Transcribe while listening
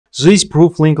These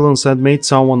proof Lincolns had made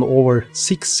someone over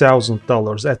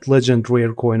 $6,000 at legend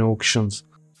rare coin auctions.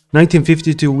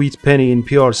 1952 wheat penny in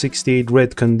PR68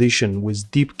 red condition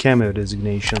with deep CAMEO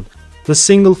designation. The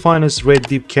single finest red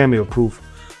deep CAMEO proof,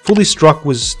 fully struck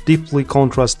with deeply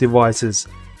contrast devices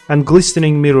and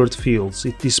glistening mirrored fields.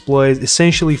 It displays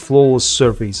essentially flawless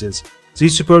surfaces.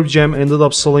 This superb gem ended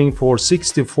up selling for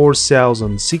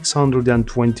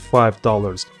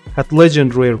 $64,625 at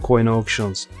legend rare coin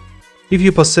auctions. If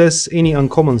you possess any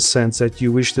uncommon cents that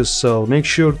you wish to sell, make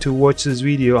sure to watch this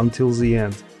video until the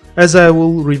end, as I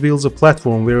will reveal the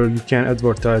platform where you can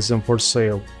advertise them for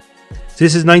sale.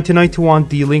 This is 1991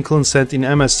 D Lincoln cent in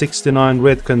MS69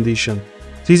 red condition.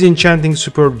 This enchanting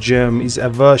superb gem is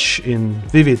awash in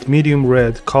vivid medium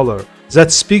red color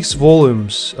that speaks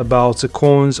volumes about the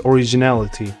coin's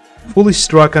originality. Fully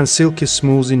struck and silky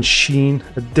smooth in sheen,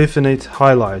 a definite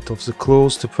highlight of the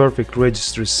close to perfect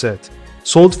registry set.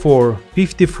 Sold for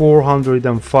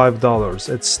 $5,405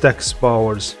 at Stack's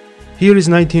Bowers. Here is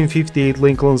 1958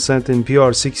 Lincoln cent in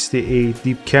PR68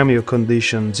 deep CAMEO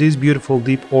condition. This beautiful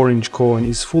deep orange coin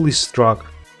is fully struck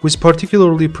with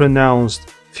particularly pronounced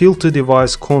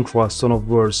field-to-device contrast on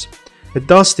obverse. A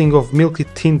dusting of milky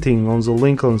tinting on the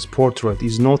Lincoln's portrait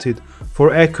is noted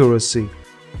for accuracy.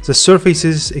 The surface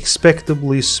is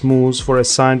expectably smooth for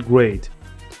assigned grade.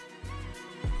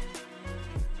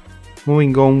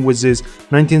 Moving on with this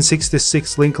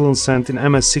 1966 Lincoln cent in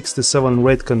MS67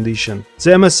 red condition. The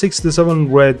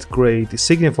MS67 red grade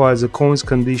signifies the coin's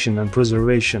condition and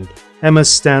preservation. MS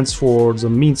stands for the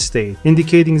mint state,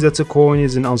 indicating that the coin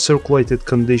is in uncirculated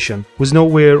condition, with no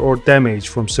wear or damage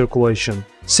from circulation.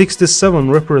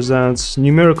 67 represents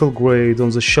numerical grade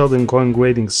on the Sheldon coin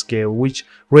grading scale, which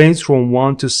ranges from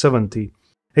 1 to 70.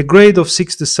 A grade of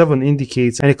 67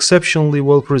 indicates an exceptionally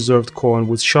well-preserved coin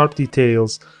with sharp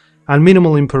details and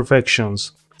minimal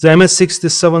imperfections. The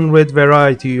MS67 red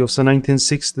variety of the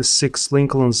 1966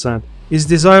 Lincoln cent is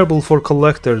desirable for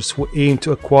collectors who aim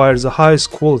to acquire the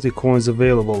highest quality coins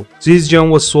available. This gem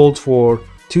was sold for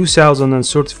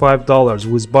 $2,035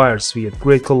 with buyer's fee at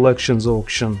Great Collections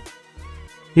auction.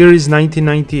 Here is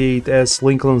 1998 S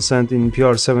Lincoln cent in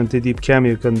PR70 deep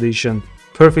CAMEO condition.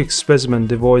 Perfect specimen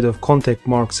devoid of contact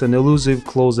marks and elusive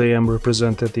close AM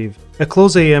representative. A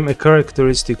close AM, a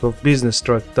characteristic of business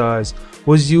track dies,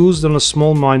 was used on a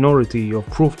small minority of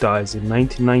proof dies in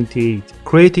 1998,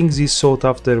 creating this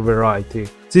sought-after variety.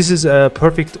 This is a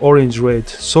perfect orange-red,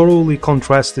 thoroughly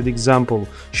contrasted example,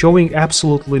 showing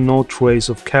absolutely no trace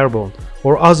of carbon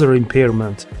or other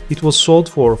impairment. It was sold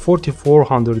for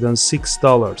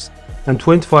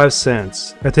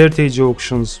 $4,406.25 at Heritage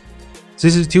Auctions.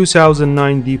 This is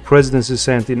 2009 D Presidency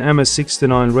cent in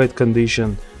MS69 red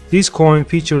condition. This coin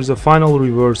features a final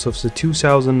reverse of the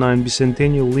 2009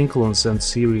 Bicentennial Lincoln cent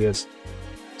series.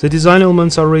 The design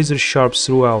elements are razor sharp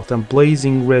throughout and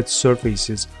blazing red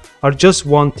surfaces are just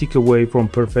one tick away from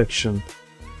perfection.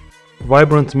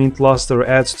 Vibrant mint luster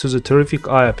adds to the terrific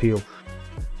eye appeal.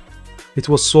 It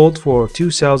was sold for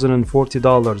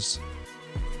 $2,040,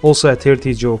 also at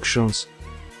Heritage Auctions.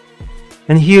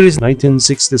 And here is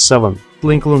 1967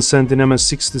 Lincoln cent in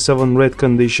MS67 red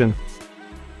condition.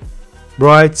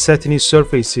 Bright satiny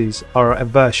surfaces are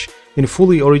awash in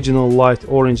fully original light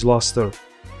orange luster,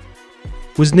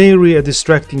 with nary a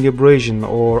distracting abrasion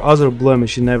or other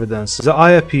blemish in evidence. The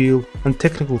eye appeal and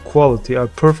technical quality are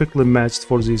perfectly matched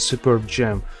for this superb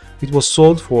gem. It was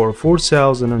sold for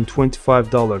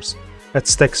 $4,025 at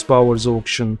Stack's Bowers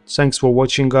auction. Thanks for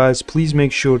watching, guys. Please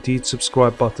make sure to hit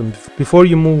subscribe button before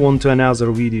you move on to another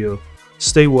video.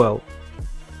 Stay well.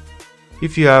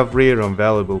 If you have rare and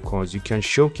valuable coins, you can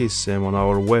showcase them on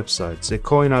our website,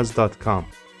 thecoinaz.com.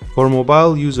 For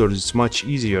mobile users, it's much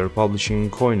easier publishing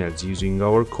coin ads using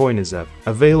our Pennies app,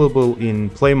 available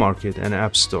in Play Market and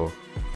App Store.